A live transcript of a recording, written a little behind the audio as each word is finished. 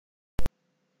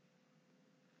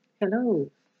Hello,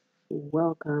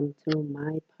 welcome to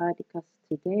my podcast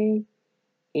today,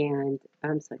 and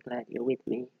I'm so glad you're with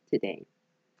me today.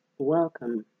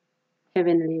 Welcome,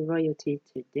 Heavenly Royalty,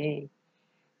 today.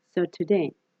 So,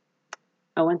 today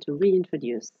I want to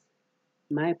reintroduce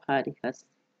my podcast.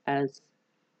 As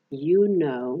you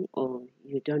know, or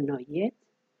you don't know yet,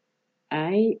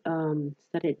 I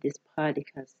started this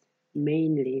podcast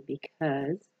mainly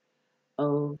because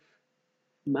of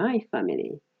my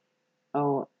family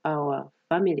or our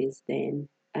families then,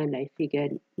 and I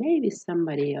figured maybe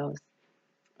somebody else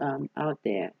out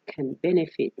there can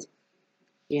benefit,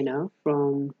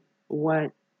 from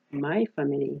what my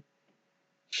family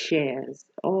shares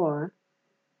or,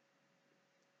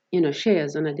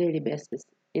 shares on a daily basis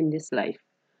in this life,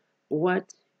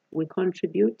 what we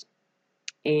contribute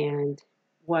and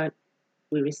what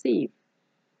we receive,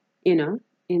 you know,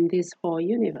 in this whole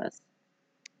universe.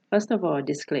 First of all,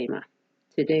 disclaimer.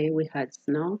 Today we had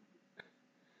snow,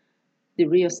 the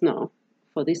real snow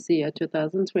for this year,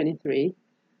 2023,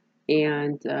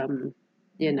 and,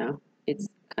 it's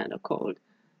kind of cold.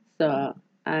 So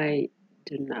I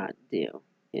do not deal,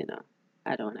 you know,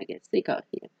 I don't want to get sick out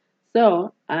here.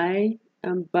 So I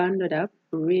am bundled up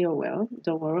real well.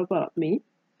 Don't worry about me.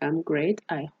 I'm great.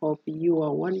 I hope you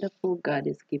are wonderful. God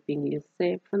is keeping you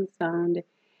safe and sound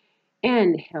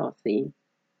and healthy.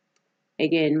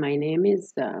 Again, my name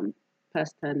is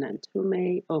Pastor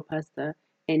Nantume or Pastor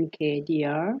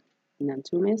NKDR,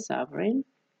 Nantume Sovereign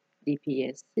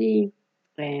D.PSc,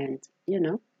 and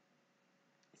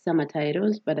some are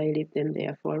titles, but I leave them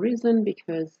there for a reason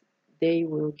because they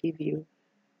will give you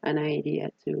an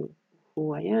idea to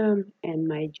who I am and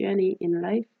my journey in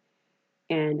life.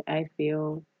 And I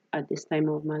feel at this time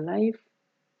of my life,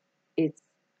 it's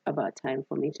about time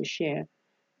for me to share.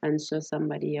 And so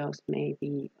somebody else may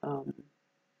be,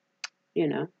 you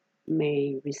know,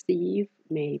 may receive,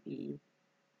 may be,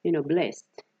 blessed.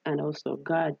 And also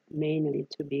God mainly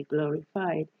to be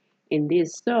glorified in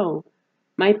this. So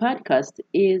my podcast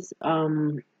is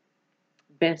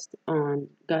based on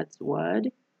God's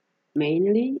word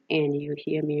mainly, and you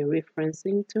hear me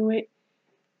referencing to it,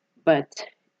 but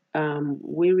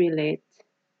we relate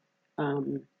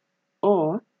um,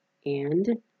 or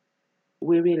and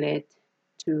we relate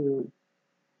to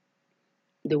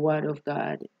the word of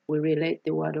God. We relate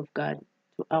the word of God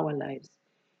to our lives,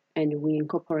 and we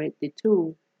incorporate the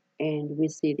two, and we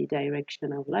see the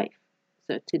direction of life.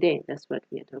 So today, that's what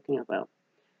we are talking about.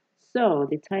 So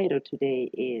the title today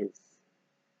is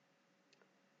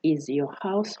your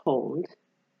household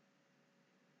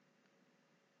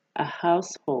a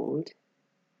household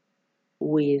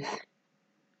with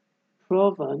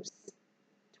Proverbs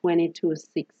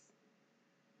 22:6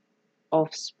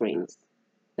 offsprings?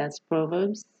 That's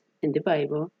Proverbs in the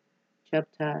Bible,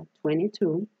 chapter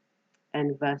 22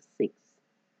 and verse 6.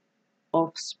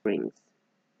 Offsprings.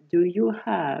 Do you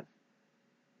have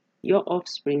your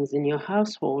offsprings in your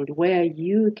household where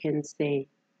you can say,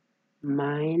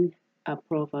 mine are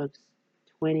Proverbs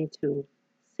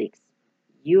 22:6?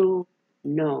 You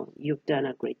know you've done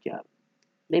a great job.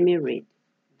 Let me read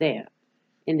there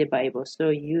in the Bible so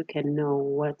you can know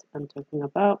what I'm talking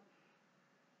about.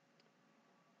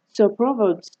 So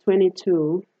Proverbs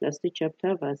 22, that's the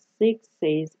chapter, verse 6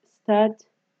 says, start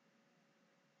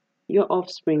your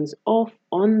offsprings off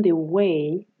on the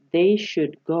way they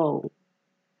should go.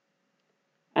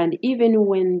 And even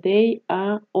when they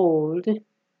are old,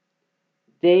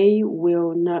 they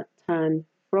will not turn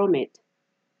from it.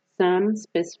 Some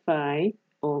specify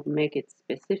or make it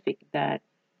specific that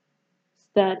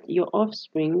start your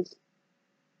offsprings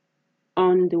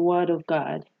on the Word of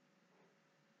God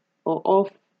or off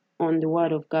on the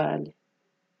Word of God.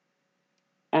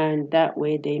 And that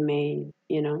way they may,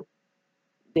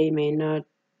 they may not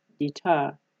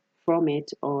deter from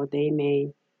it, or they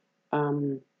may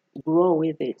grow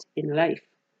with it in life.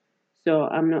 So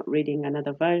I'm not reading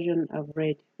another version. I've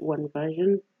read one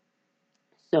version.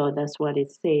 So that's what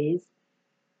it says.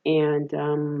 And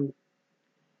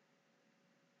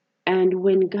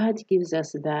when God gives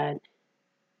us that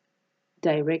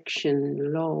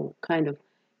direction, law, kind of,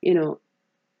 you know,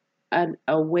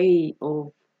 a way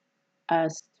of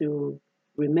us to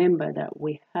remember that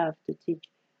we have to teach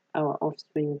our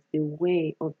offspring the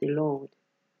way of the Lord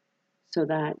so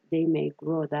that they may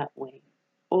grow that way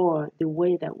or the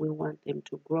way that we want them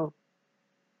to grow.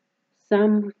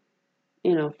 Some,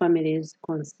 families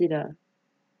consider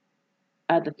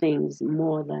other things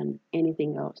more than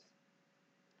anything else.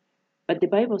 But the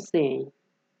Bible says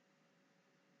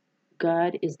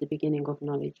God is the beginning of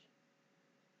knowledge.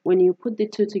 When you put the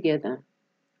two together,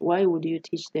 why would you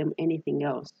teach them anything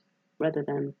else rather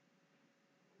than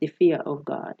the fear of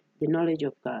God, the knowledge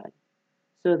of God,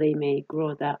 so they may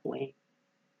grow that way.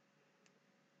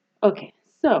 Okay,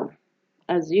 so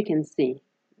as you can see,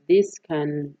 this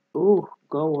can go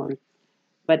on,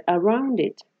 but around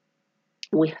it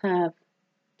we have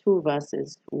two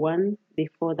verses, one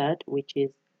before that, which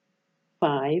is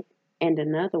 5, and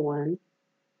another one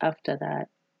after that,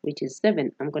 which is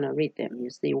 7. I'm going to read them. You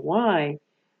see why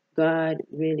God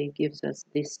really gives us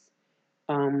this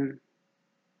um,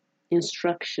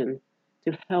 instruction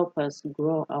to help us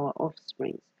grow our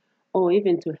offsprings, or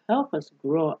even to help us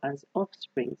grow as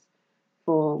offsprings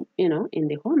for, in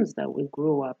the homes that we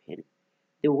grew up in.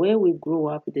 The way we grew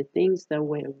up, the things that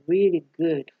were really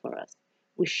good for us,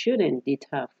 we shouldn't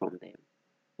deter from them.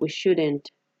 We shouldn't,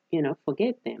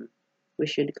 forget them. We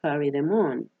should carry them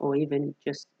on, or even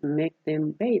just make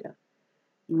them better,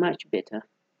 much better.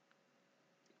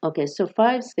 Okay, so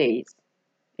 5 says,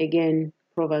 again,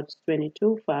 Proverbs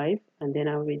 22:5, and then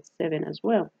I'll read 7 as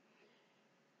well.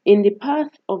 In the path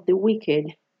of the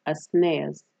wicked are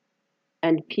snares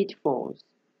and pitfalls,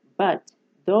 but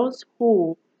those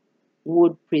who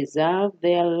would preserve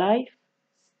their life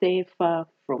stay far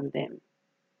from them.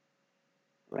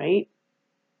 Right?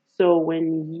 So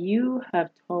when you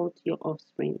have taught your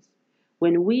offsprings,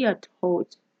 when we are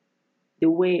taught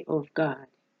the way of God,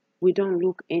 we don't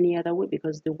look any other way,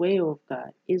 because the way of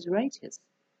God is righteous.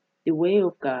 The way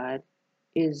of God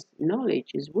is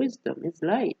knowledge, is wisdom, is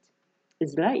light,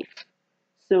 is life.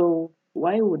 So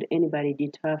why would anybody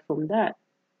deter from that?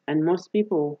 And most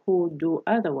people who do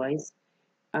otherwise,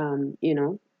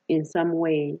 in some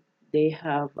way, they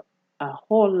have a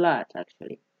whole lot,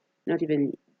 actually. Not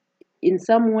even in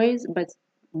some ways, but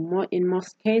more in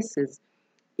most cases,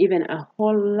 even a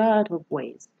whole lot of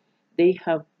ways, they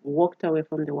have walked away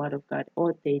from the Word of God,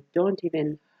 or they don't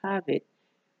even have it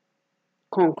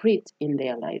concrete in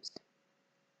their lives.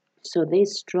 So they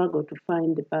struggle to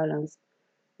find the balance,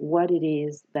 what it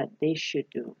is that they should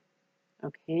do.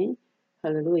 Okay?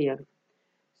 Hallelujah.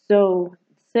 So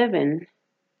 7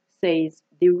 says,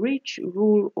 the rich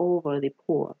rule over the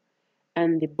poor,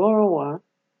 and the borrower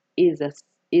is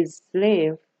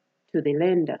slave to the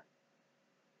lender.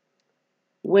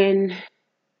 When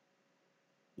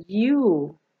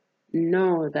you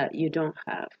know that you don't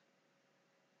have,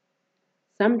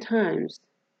 sometimes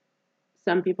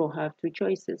some people have 2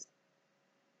 choices,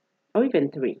 or even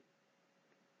 3.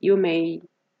 You may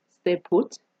stay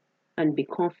put and be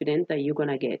confident that you're going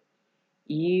to get.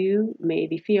 You may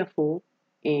be fearful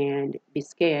and be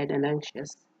scared and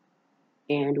anxious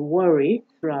and worry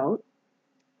throughout,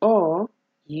 or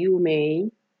you may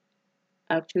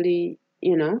actually,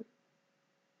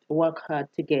 work hard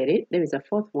to get it. There is a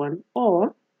 4th one.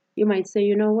 Or you might say,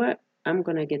 you know what, I'm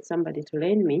going to get somebody to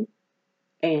lend me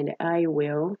and I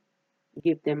will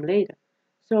give them later.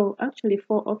 So actually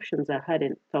 4 options. I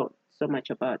hadn't thought so much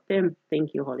about them.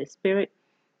 Thank you, Holy Spirit.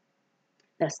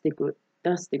 That's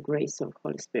the grace of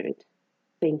Holy Spirit.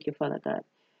 Thank you, Father God.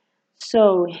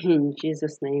 So in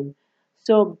Jesus' name.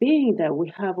 So being that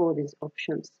we have all these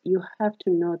options, you have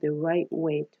to know the right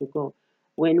way to go.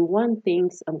 When one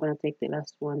thinks, I'm going to take the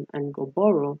last one and go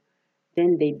borrow,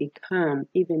 then they become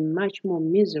even much more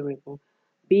miserable.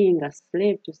 Being a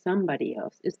slave to somebody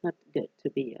else, it's not good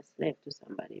to be a slave to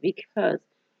somebody, because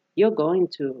you're going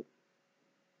to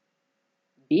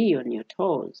be on your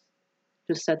toes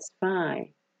to satisfy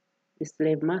the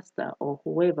slave master, or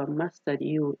whoever mastered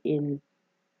you in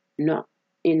not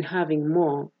in having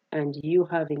more and you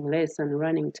having less, and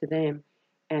running to them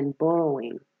and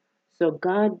borrowing. So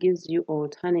God gives you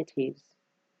alternatives,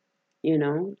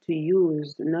 to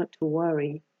use, not to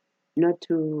worry, not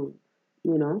to,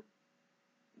 you know,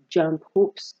 jump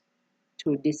hoops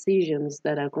to decisions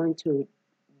that are going to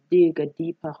dig a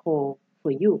deeper hole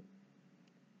for you.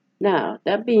 Now,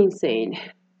 that being said,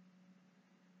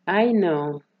 I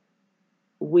know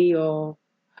we all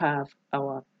have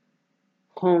our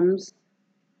homes.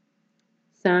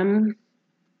 Some,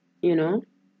 you know,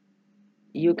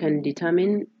 you can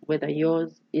determine whether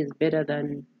yours is better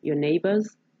than your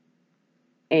neighbor's,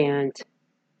 and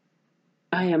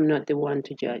I am not the one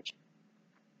to judge.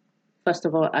 First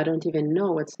of all, I don't even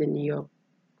know what's in your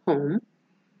home,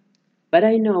 but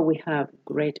I know we have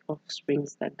great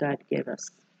offsprings that God gave us.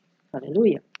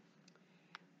 Hallelujah.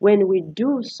 When we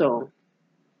do so,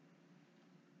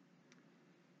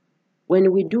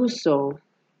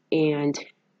 and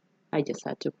I just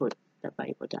had to put the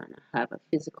Bible down, I have a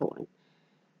physical one.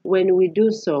 When we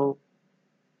do so,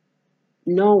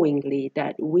 knowingly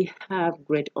that we have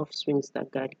great offsprings that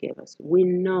God gave us, we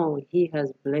know He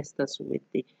has blessed us with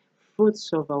the fruits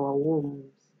of our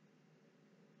wombs,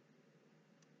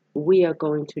 we are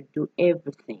going to do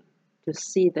everything to to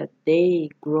see that they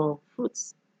grow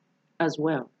fruits as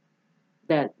well,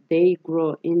 that they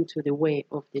grow into the way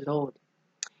of the Lord.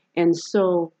 And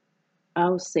so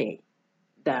I'll say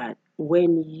that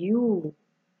when you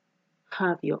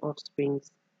have your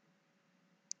offsprings,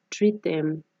 treat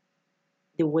them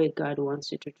the way God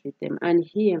wants you to treat them. And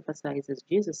he emphasizes,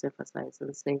 Jesus emphasizes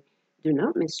and say, do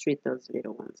not mistreat those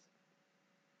little ones.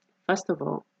 First of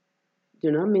all,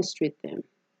 do not mistreat them.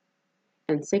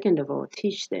 And second of all,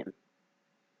 teach them.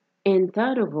 And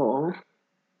third of all,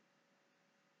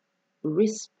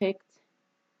 respect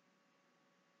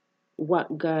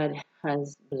what God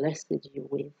has blessed you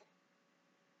with.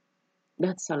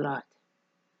 That's a lot.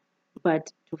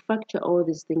 But to factor all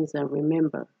these things and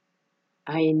remember,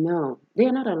 I know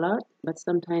they're not a lot, but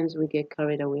sometimes we get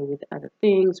carried away with other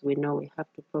things. We know we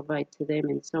have to provide to them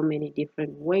in so many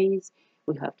different ways.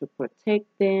 We have to protect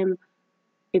them,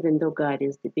 even though God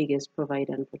is the biggest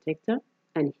provider and protector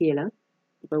and healer.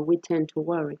 But we tend to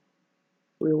worry.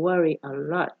 We worry a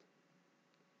lot.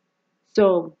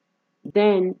 So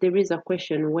then there is a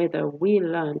question whether we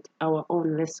learned our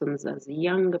own lessons as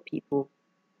younger people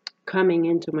coming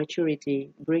into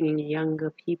maturity, bringing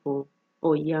younger people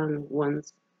or young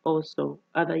ones, also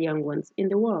other young ones in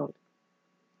the world.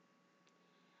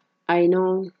 I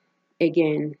know,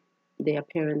 again, there are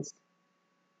parents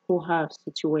who have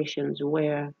situations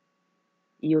where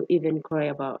you even cry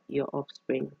about your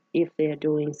offspring if they're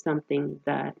doing something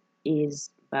that is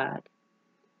bad.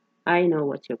 I know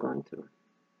what you're going through.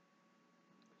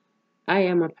 I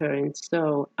am a parent,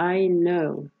 so I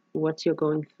know what you're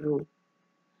going through.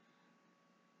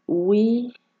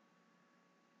 We,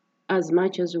 as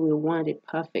much as we want it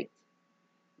perfect,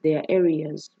 there are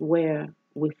areas where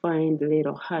we find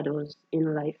little hurdles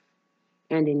in life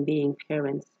and in being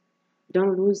parents.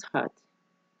 Don't lose heart.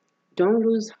 Don't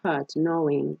lose heart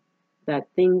knowing that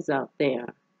things out there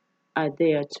are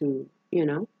there to,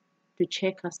 to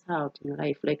check us out in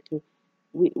life. Like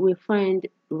we find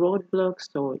roadblocks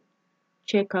or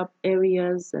check up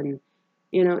areas, and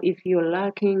if you're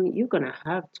lacking, you're gonna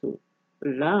have to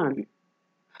learn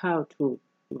how to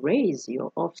raise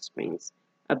your offsprings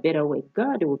a better way.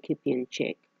 God will keep you in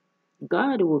check.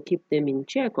 God will keep them in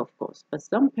check, of course, but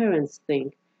some parents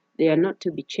think they are not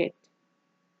to be checked.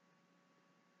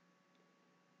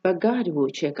 But God will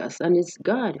check us, and it's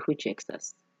God who checks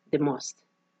us the most,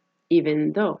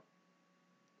 even though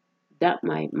that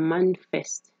might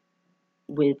manifest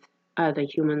with other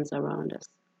humans around us.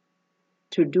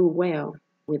 To do well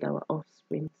with our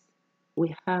offsprings,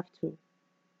 we have to.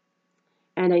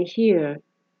 And I hear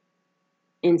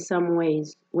in some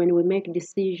ways when we make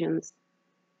decisions,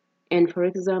 and for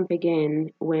example, again,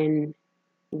 when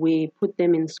we put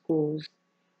them in schools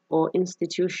or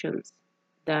institutions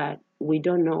that we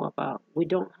don't know about, we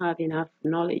don't have enough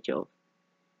knowledge of,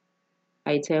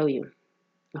 I tell you,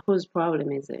 whose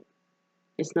problem is it?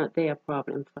 It's not their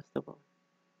problem, first of all.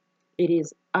 It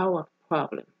is our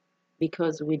problem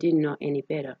because we didn't know any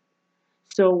better.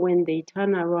 So when they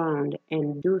turn around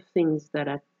and do things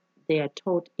that they are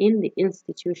taught in the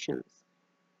institutions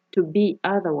to be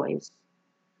otherwise,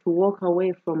 to walk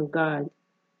away from God,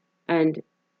 and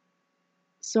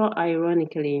so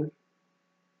ironically,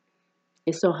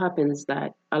 it so happens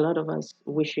that a lot of us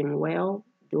wishing well,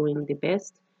 doing the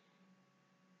best,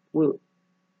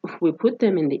 we put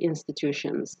them in the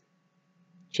institutions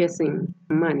chasing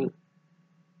money,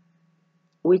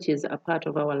 which is a part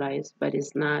of our lives, but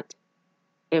it's not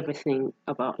everything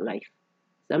about life.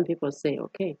 Some people say,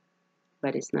 okay,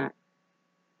 but it's not.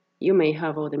 You may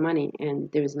have all the money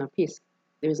and there is no peace.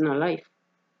 There is no life.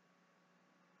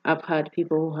 I've had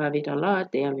people who have it a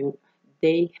lot.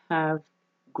 They have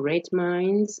great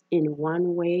minds in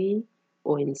one way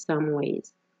or in some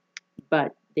ways,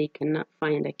 but they cannot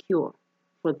find a cure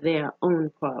for their own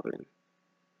problem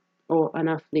or an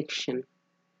affliction.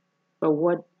 But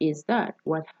what is that?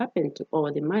 What happened to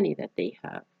all the money that they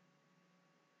have?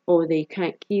 Or they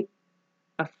can't keep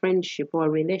a friendship or a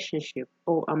relationship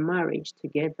or a marriage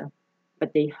together,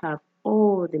 but they have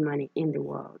all the money in the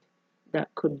world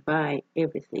that could buy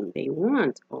everything they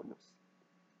want almost.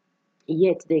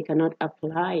 Yet they cannot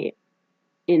apply it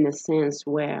in a sense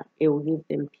where it will give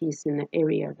them peace in the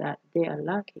area that they are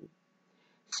lacking.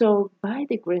 So, by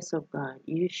the grace of God,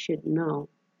 you should know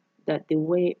that the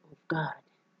way of God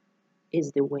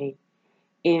is the way.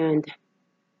 And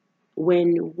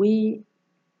when we,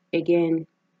 again,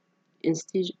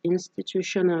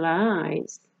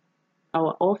 institutionalize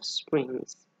our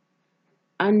offsprings,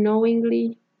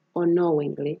 unknowingly or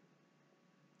knowingly,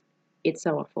 it's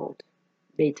our fault.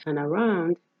 They turn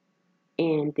around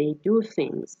and they do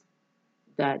things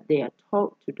that they are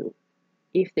taught to do.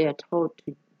 If they are taught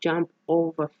to jump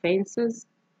over fences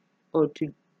or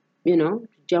to,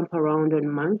 jump around on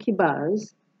monkey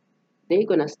bars, they're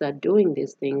going to start doing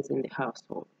these things in the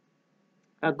household.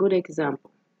 A good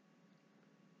example,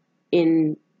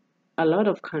 in a lot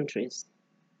of countries,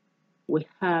 we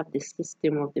have the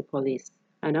system of the police.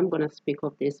 And I'm going to speak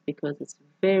of this because it's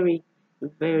very,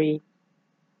 very,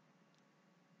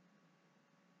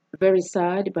 very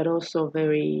sad, but also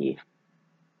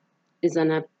is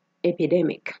an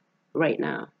epidemic right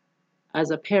now. As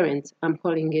a parent, I'm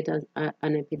calling it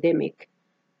an epidemic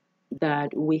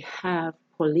that we have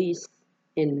police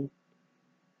in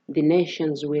the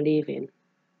nations we live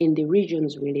in the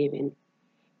regions we live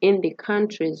in the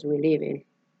countries we live in.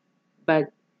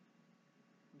 But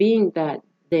being that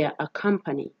they are a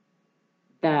company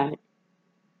that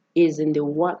is in the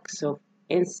works of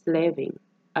enslaving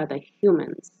other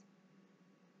humans,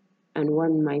 and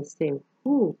one might say,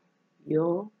 "Who?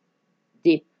 You're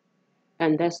deep."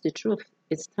 And that's the truth.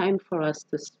 It's time for us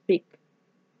to speak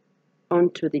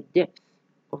onto the depth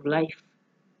of life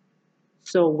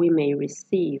so we may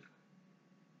receive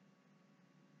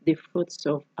the fruits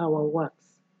of our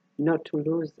works, not to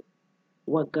lose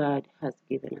what God has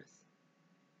given us.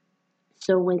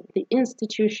 So when the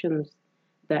institutions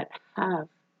that have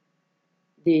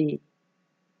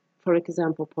for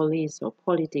example, police or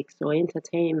politics or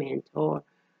entertainment or,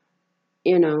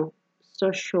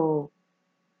 social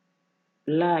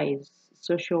lives,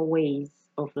 social ways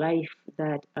of life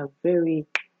that are very,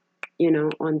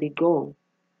 on the go,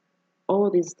 all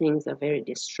these things are very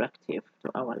destructive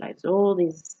to our lives. All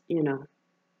these,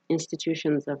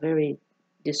 institutions are very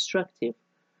destructive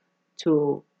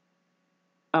to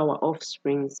our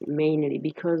offsprings, mainly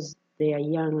because they are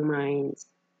young minds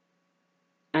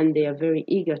and they are very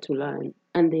eager to learn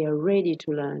and they are ready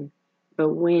to learn. But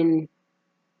when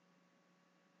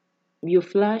you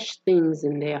flash things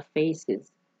in their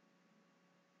faces,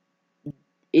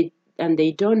 and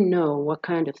they don't know what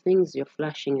kind of things you're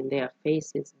flashing in their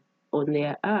faces, on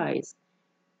their eyes,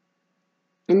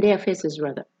 in their faces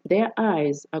rather, their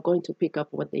eyes are going to pick up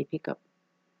what they pick up.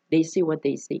 They see what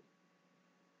they see.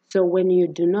 So when you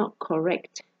do not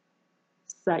correct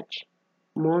such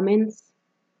moments,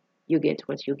 you get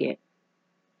what you get.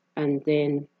 And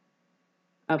then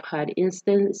I've had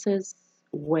instances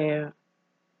where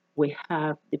we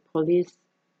have the police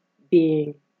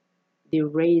being the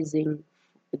raising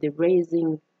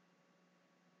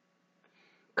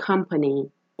company,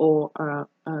 or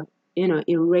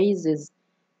it raises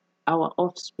our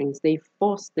offsprings. They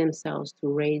force themselves to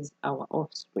raise our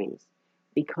offsprings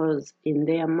because in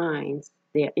their minds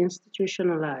they're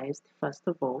institutionalized, first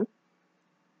of all,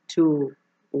 to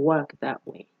work that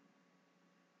way.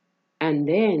 And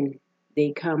then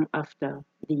they come after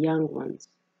the young ones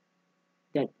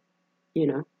that,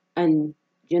 and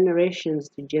generations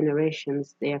to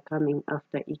generations, they are coming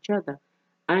after each other,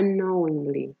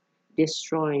 unknowingly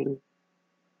destroying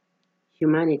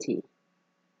humanity,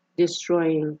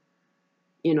 destroying,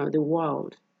 the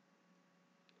world.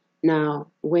 Now,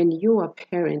 when you are a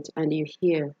parent and you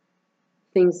hear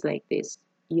things like this,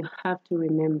 you have to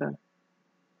remember,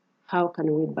 how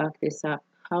can we back this up?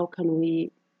 How can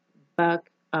we back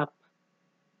up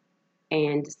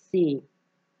and see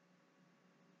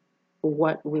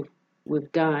what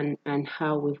we've done and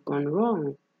how we've gone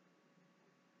wrong?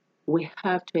 We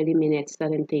have to eliminate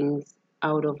certain things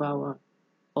out of our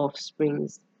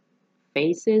offspring's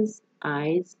faces,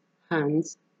 eyes,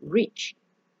 hands, reach.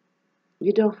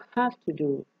 You don't have to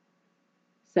do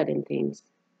certain things.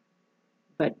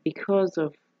 But because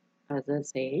of, as I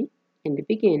say in the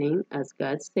beginning, as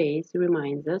God says, He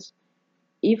reminds us,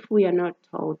 if we are not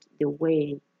taught the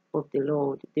way of the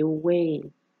Lord, the way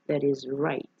that is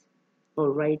right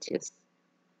or righteous,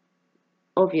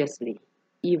 obviously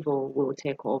evil will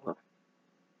take over.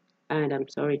 And I'm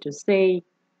sorry to say,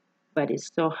 but it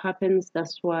so happens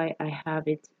that's why I have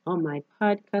it on my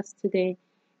podcast today.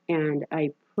 And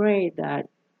I pray that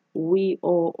we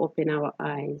all open our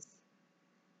eyes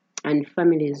and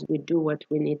families, we do what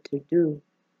we need to do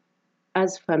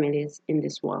as families in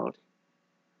this world.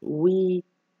 We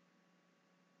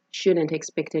shouldn't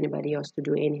expect anybody else to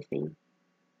do anything.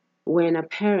 When a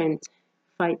parent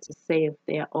fights to save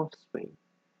their offspring,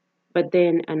 but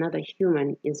then another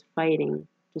human is fighting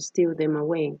to steal them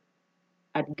away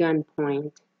at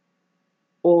gunpoint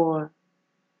or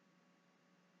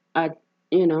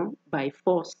by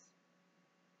force,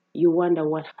 you wonder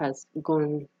what has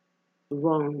gone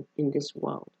wrong in this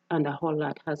world, and a whole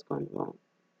lot has gone wrong.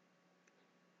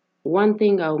 One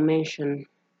thing I'll mention,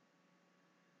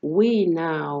 we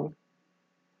now,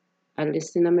 at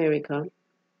least in America,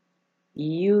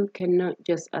 You cannot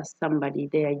just ask somebody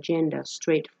their gender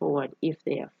straightforward if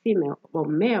they are female or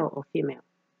male or female.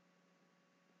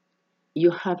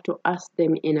 You have to ask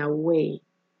them in a way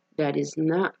that is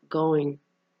not going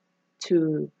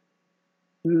to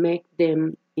make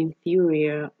them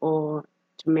inferior or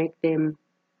to make them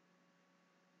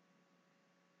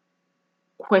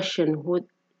question who.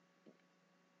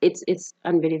 It's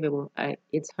unbelievable.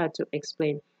 It's hard to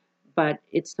explain, but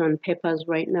it's on papers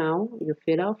right now. You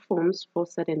fill out forms for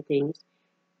certain things,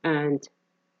 and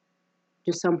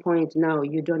to some point now,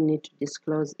 you don't need to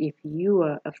disclose if you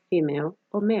are a female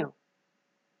or male.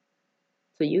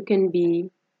 So you can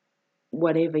be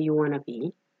whatever you want to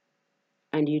be,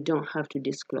 and you don't have to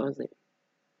disclose it.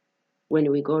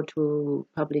 When we go to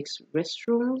public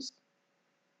restrooms,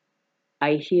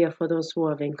 I hear for those who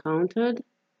have encountered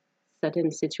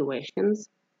certain situations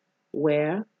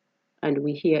where, and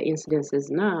we hear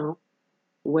incidences now,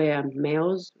 where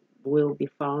males will be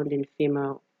found in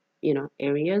female,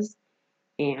 areas,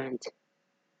 and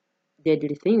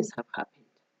deadly things have happened.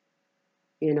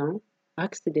 You know,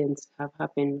 accidents have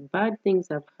happened, bad things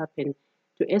have happened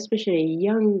to especially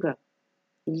young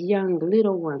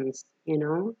little ones,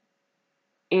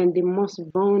 and the most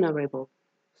vulnerable.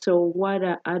 So what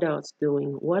are adults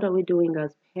doing? What are we doing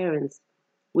as parents?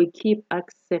 We keep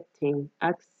accepting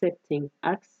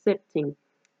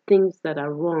things that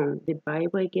are wrong. The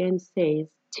Bible again says,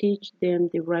 teach them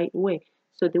the right way.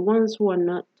 So the ones who are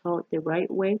not taught the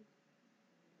right way,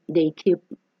 they keep,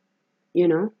 you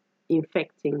know,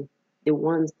 infecting the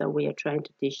ones that we are trying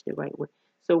to teach the right way.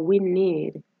 So we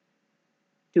need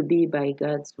to be by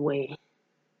God's way.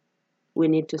 We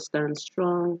need to stand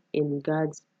strong in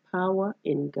God's power,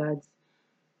 in God's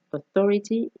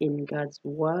authority, in God's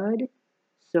word,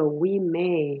 so we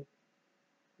may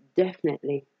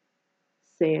definitely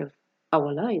save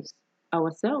our lives,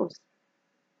 ourselves.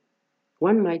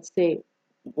 One might say,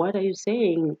 what are you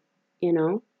saying? You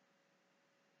know,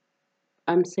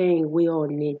 I'm saying we all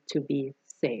need to be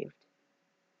saved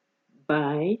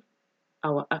by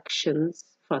our actions,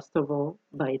 first of all,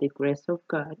 by the grace of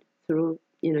God through,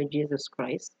 Jesus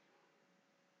Christ.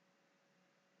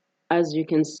 As you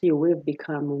can see, we've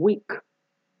become weak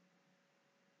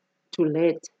to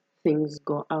let things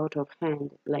go out of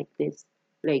hand like this,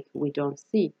 like we don't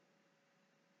see.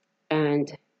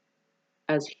 And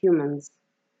as humans,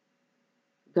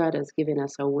 God has given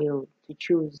us a will to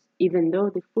choose. Even though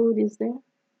the food is there,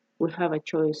 we have a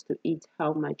choice to eat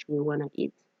how much we want to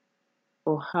eat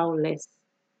or how less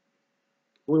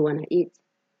we want to eat.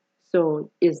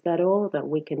 So, is that all that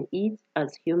we can eat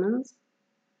as humans?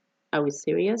 Are we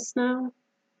serious now?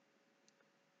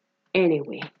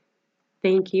 Anyway,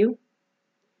 thank you.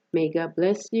 May God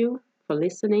bless you for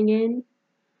listening in.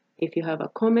 If you have a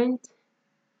comment,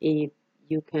 if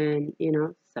you can,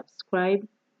 subscribe,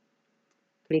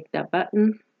 click that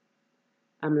button.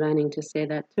 I'm learning to say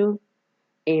that too.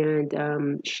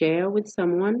 And share with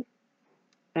someone.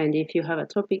 And if you have a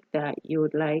topic that you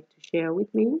would like to share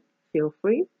with me, feel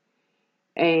free.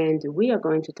 And we are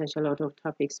going to touch a lot of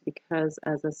topics because,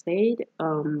 as I said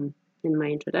in my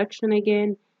introduction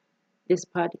again, this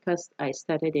podcast, I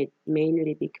started it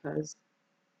mainly because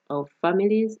of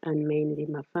families and mainly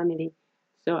my family.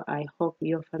 So I hope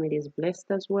your family is blessed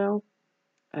as well.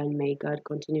 And may God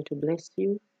continue to bless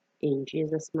you. In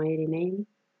Jesus' mighty name,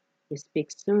 we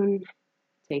speak soon.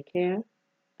 Take care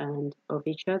and of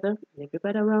each other and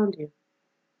everybody around you.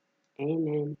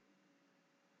 Amen.